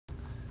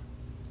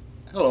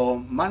Hello,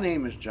 my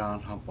name is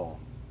John Humple,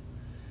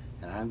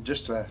 and I'm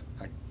just I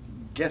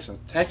guess a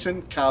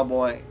Texan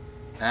cowboy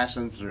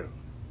passing through.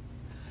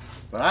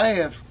 But I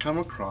have come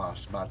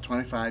across about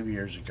 25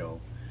 years ago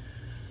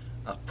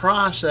a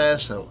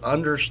process of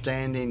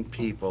understanding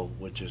people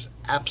which is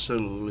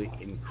absolutely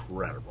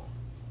incredible.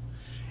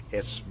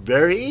 It's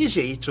very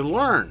easy to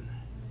learn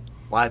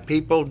why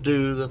people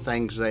do the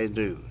things they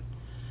do.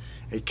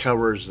 It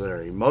covers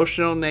their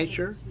emotional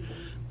nature,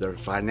 their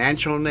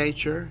financial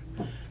nature,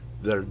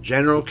 their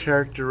general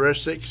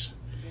characteristics,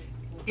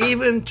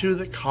 even to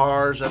the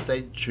cars that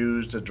they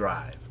choose to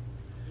drive,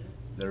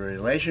 their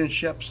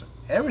relationships,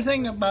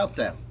 everything about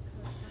them,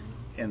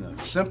 in a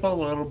simple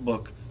little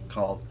book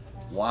called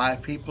Why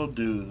People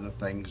Do the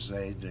Things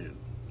They Do.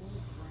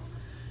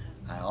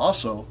 I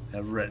also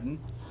have written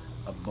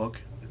a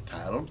book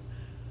entitled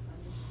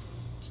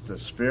The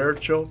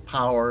Spiritual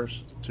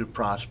Powers to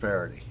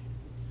Prosperity.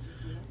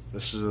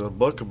 This is a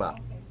book about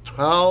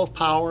 12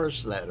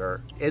 powers that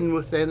are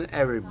within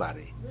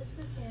everybody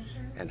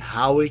and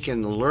how we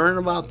can learn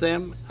about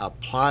them,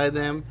 apply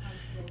them,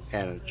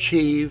 and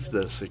achieve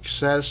the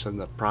success and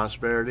the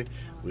prosperity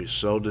we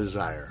so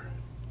desire.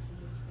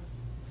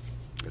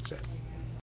 That's it.